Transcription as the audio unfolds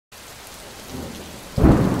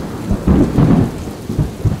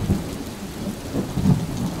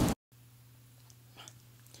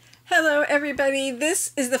Hello everybody,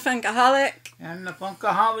 this is the Funkaholic. And the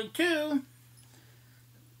Funkaholic too.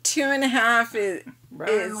 2.5 is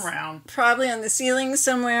around. Probably on the ceiling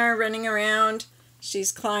somewhere, running around.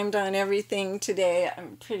 She's climbed on everything today.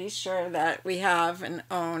 I'm pretty sure that we have and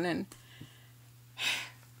own. And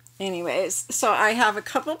anyways, so I have a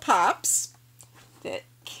couple pops that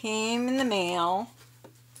came in the mail.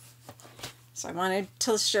 So I wanted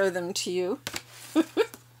to show them to you.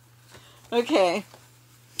 Okay.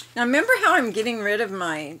 Now remember how I'm getting rid of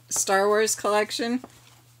my Star Wars collection?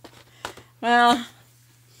 Well,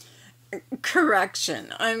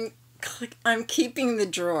 correction. I'm keeping the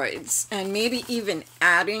droids and maybe even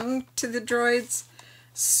adding to the droids.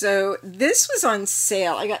 So this was on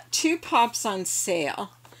sale. I got 2 pops on sale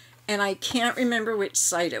and I can't remember which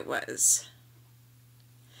site it was.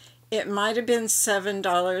 It might have been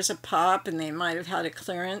 $7 a pop and they might have had a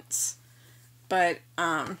clearance. But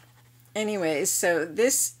anyways, so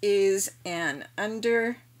this is an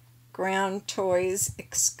Underground Toys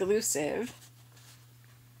exclusive.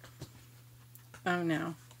 Oh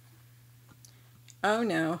no. Oh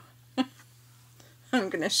no. I'm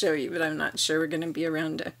going to show you, but I'm not sure we're going to be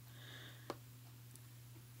around to...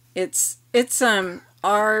 It's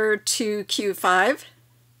R2Q5.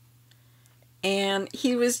 And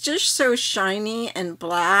he was just so shiny and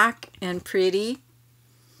black and pretty.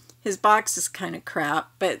 His box is kind of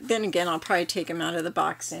crap, but then again, I'll probably take him out of the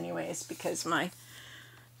box anyways because my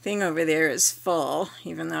thing over there is full,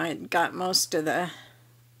 even though I got most of the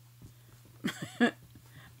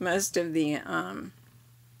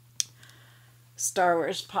Star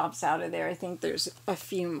Wars pops out of there. I think there's a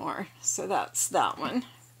few more, so that's that one.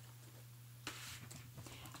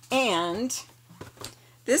 And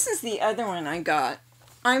this is the other one I got.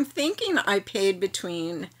 I'm thinking I paid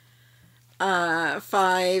between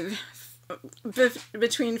between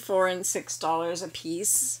 $4 and $6 a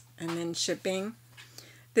piece, and then shipping.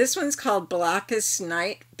 This one's called Blackest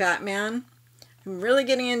Night Batman. I'm really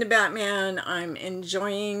getting into Batman. I'm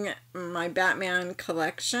enjoying my Batman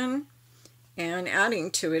collection and adding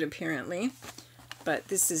to it apparently. But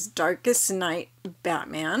this is Darkest Night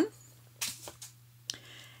Batman.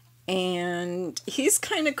 And he's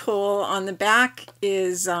kind of cool. On the back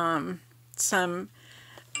is some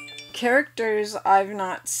characters I've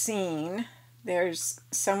not seen. There's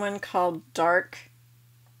someone called Darkseid,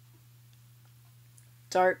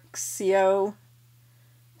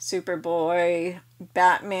 Superboy,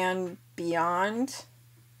 Batman Beyond,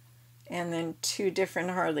 and then 2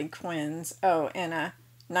 different Harley Quinns. Oh, and a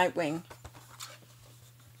Nightwing.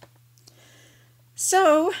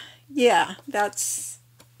 So, yeah, that's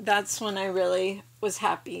one I really was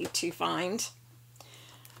happy to find.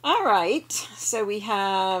 All right, so we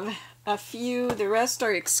have a few. The rest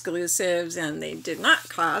are exclusives, and they did not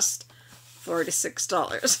cost $4 to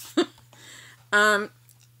 $6.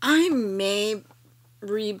 I may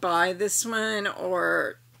rebuy this one,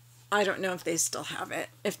 or I don't know if they still have it.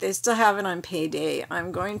 If they still have it on payday,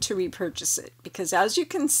 I'm going to repurchase it because, as you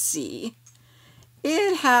can see,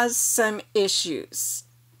 it has some issues.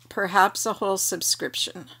 Perhaps a whole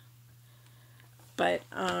subscription. But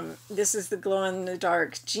this is the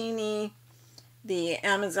glow-in-the-dark genie, the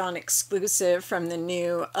Amazon exclusive from the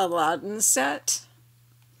new Aladdin set.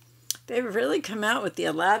 They've really come out with the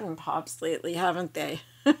Aladdin pops lately, haven't they?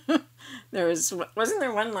 Wasn't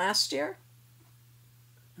there one last year?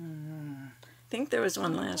 I think there was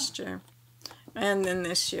one last year. And then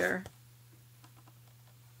this year.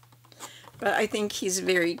 But I think he's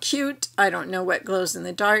very cute. I don't know what glows in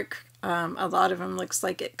the dark. A lot of them looks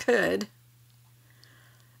like it could.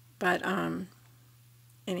 But,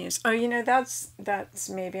 anyways, oh, you know, that's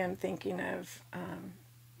maybe I'm thinking of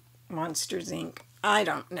Monsters, Inc. I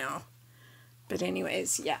don't know. But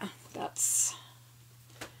anyways, yeah, that's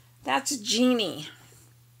Genie.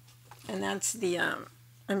 And that's the,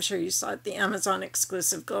 I'm sure you saw it, the Amazon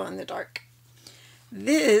exclusive glow in the dark.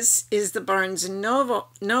 This is the Barnes &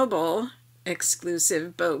 Noble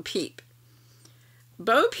exclusive Bo Peep.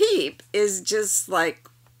 Bo Peep is just like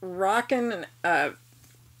rocking a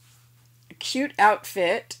cute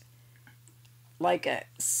outfit, like a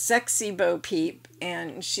sexy Bo Peep,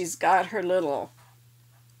 and she's got her little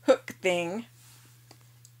hook thing,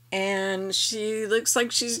 and she looks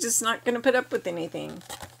like she's just not going to put up with anything.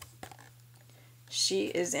 She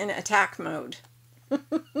is in attack mode.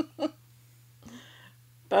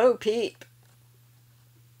 Bo Peep.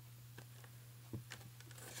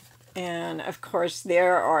 And of course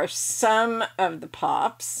there are some of the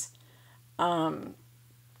pops.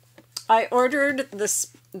 I ordered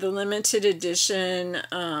the limited edition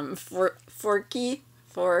Forky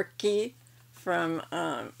from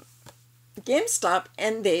GameStop,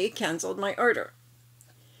 and they canceled my order.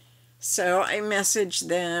 So I messaged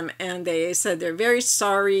them, and they said they're very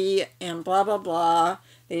sorry and blah, blah, blah.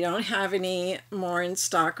 They don't have any more in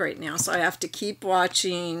stock right now, so I have to keep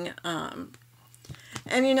watching.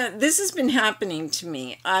 And, you know, this has been happening to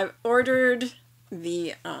me. I've ordered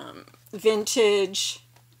the vintage...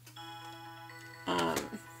 well,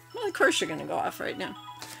 of course you're going to go off right now.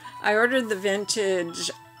 I ordered the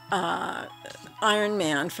vintage Iron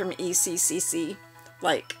Man from ECCC,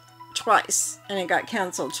 like, twice, and it got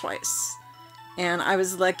canceled twice. And I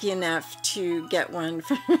was lucky enough to get one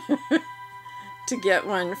from,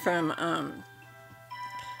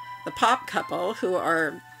 the Pop couple, who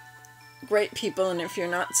are great people, and if you're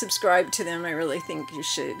not subscribed to them, I really think you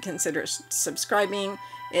should consider subscribing.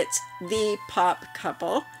 It's the Pop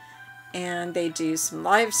couple, and they do some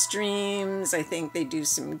live streams. I think they do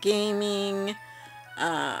some gaming.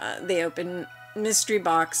 They open mystery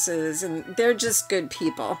boxes, and they're just good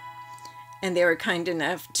people. And they were kind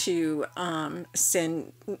enough to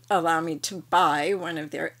allow me to buy one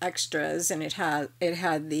of their extras, and it had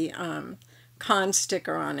the con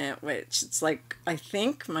sticker on it, which it's like, I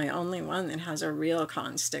think, my only one that has a real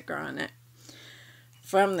con sticker on it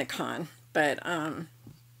from the con. But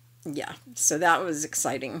yeah, so that was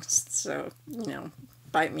exciting. So, you know,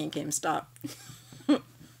 bite me, GameStop.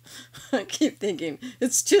 I keep thinking,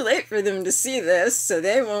 it's too late for them to see this, so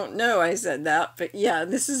they won't know I said that. But yeah,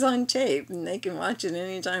 this is on tape, and they can watch it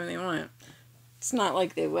anytime they want. It's not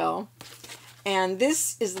like they will. And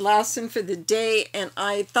this is the last one for the day, and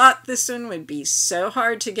I thought this one would be so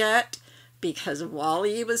hard to get because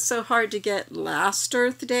Wall-E was so hard to get last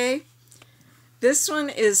Earth Day. This one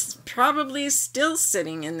is probably still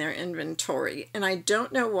sitting in their inventory, and I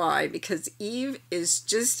don't know why, because Eve is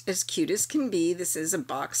just as cute as can be. This is a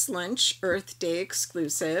box lunch Earth Day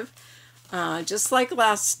exclusive. Just like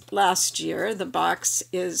last year, the box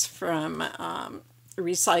is from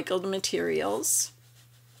recycled materials.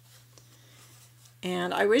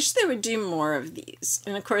 And I wish they would do more of these.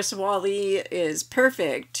 And of course, Wall-E is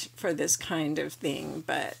perfect for this kind of thing,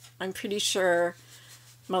 but I'm pretty sure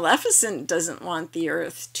Maleficent doesn't want the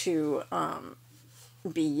Earth to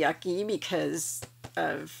be yucky because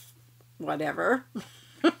of whatever.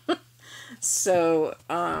 So,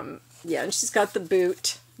 yeah, and she's got the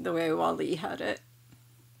boot the way Wall-E had it.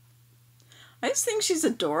 I just think she's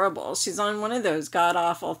adorable. She's on one of those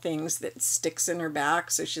god-awful things that sticks in her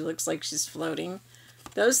back so she looks like she's floating.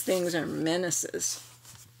 Those things are menaces.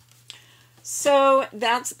 So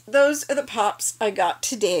those are the pops I got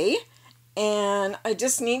today. And I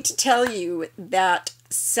just need to tell you that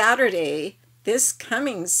Saturday, this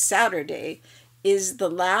coming Saturday, is the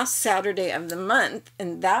last Saturday of the month.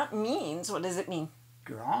 And that means, what does it mean?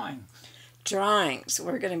 Drawing. Drawings.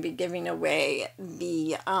 We're going to be giving away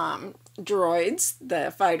the droids,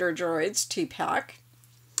 the fighter droids 2-pack,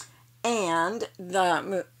 and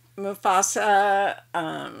the Mufasa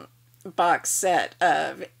box set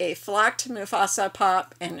of a flocked Mufasa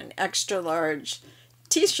pop and an extra large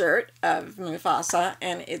t-shirt of Mufasa,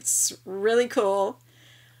 and it's really cool.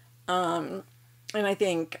 And I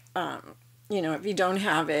think, you know, if you don't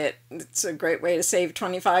have it, it's a great way to save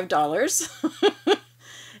 $25.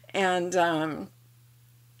 And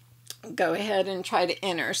go ahead and try to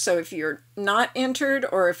enter. So if you're not entered,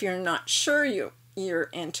 or if you're not sure you're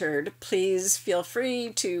entered, please feel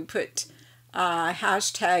free to put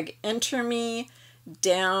hashtag enter me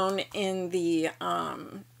down in the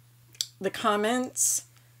comments.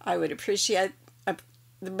 I would appreciate that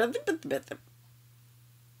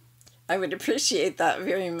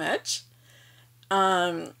very much.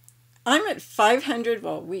 I'm at 500,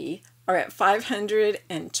 well, we are at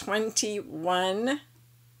 521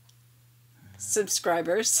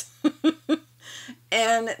 subscribers.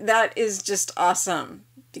 And that is just awesome,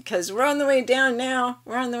 because we're on the way down now.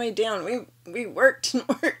 We're on the way down. We worked and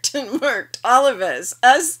worked and worked, all of us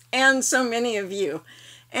and so many of you.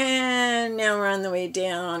 And now we're on the way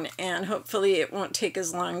down, and hopefully it won't take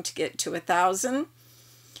as long to get to 1,000.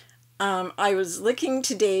 I was looking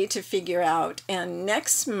today to figure out, and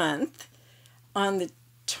next month, on the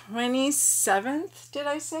 27th, did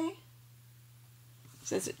I say?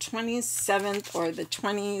 Says it 27th or the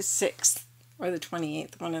 26th or the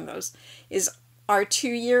 28th, one of those, is our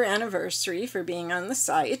 2-year anniversary for being on the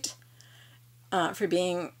site, for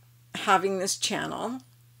having this channel.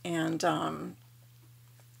 And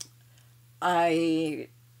I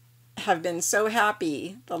have been so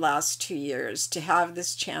happy the last 2 years to have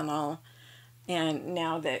this channel, and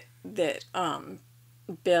now that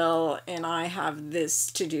Bill and I have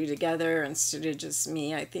this to do together instead of just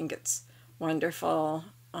me. I think it's wonderful.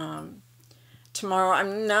 Tomorrow,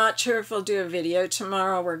 I'm not sure if we'll do a video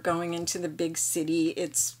tomorrow. We're going into the big city.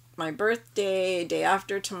 It's my birthday, day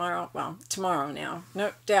after tomorrow. Well, tomorrow now.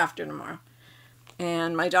 No, day after tomorrow.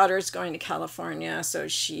 And my daughter's going to California, so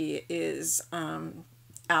she is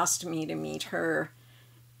asked me to meet her,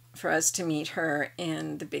 for us to meet her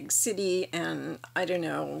in the big city. And I don't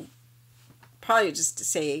know, probably just to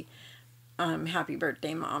say happy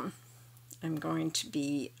birthday, Mom. I'm going to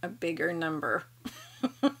be a bigger number.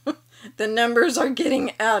 The numbers are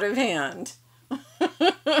getting out of hand.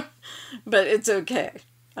 But it's okay.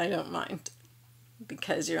 I don't mind.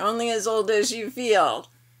 Because you're only as old as you feel.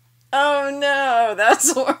 Oh no,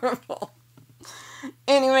 that's horrible.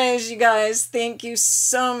 Anyways, you guys, thank you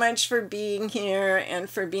so much for being here and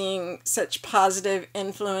for being such positive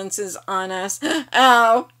influences on us.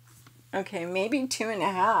 Ow! Okay, maybe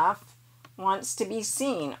 2.5 wants to be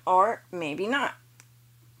seen, or maybe not.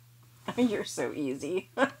 You're so easy.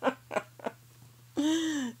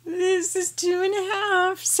 This is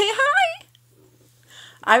 2.5. Say hi!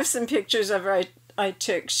 I have some pictures of her I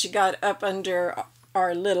took. She got up under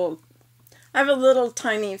our little... I have a little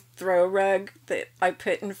tiny throw rug that I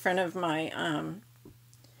put in front of my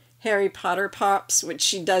Harry Potter pops, which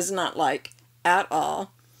she does not like at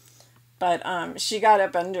all. But she got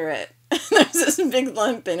up under it. There's this big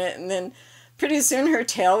lump in it, and then pretty soon her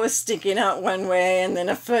tail was sticking out one way, and then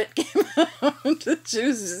a foot came out. She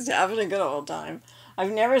was just having a good old time.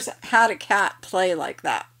 I've never had a cat play like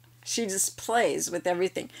that. She just plays with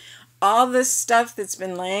everything. All this stuff that's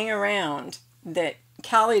been laying around that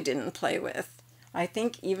Callie didn't play with. I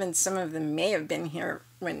think even some of them may have been here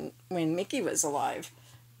when Mickey was alive.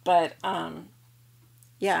 But,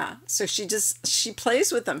 yeah, so she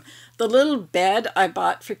plays with them. The little bed I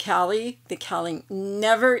bought for Callie, that Callie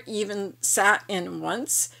never even sat in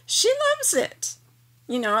once, she loves it.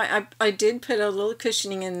 You know, I did put a little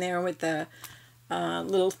cushioning in there with the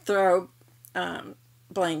little throw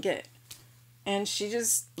blanket. And she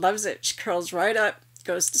just loves it. She curls right up,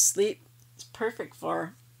 goes to sleep. It's perfect for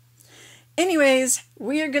her. Anyways,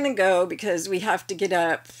 we are going to go because we have to get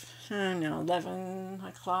up, I don't know, 11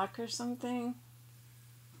 o'clock or something.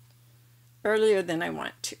 Earlier than I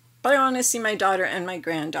want to. But I want to see my daughter and my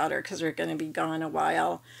granddaughter because we're going to be gone a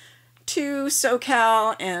while to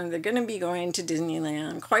SoCal, and they're going to be going to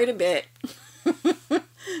Disneyland quite a bit.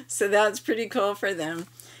 So that's pretty cool for them.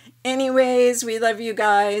 Anyways, we love you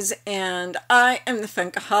guys, and I am the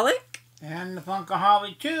Funkaholic. And the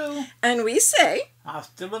Funkaholic too. And we say,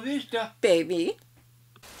 hasta la vista, baby.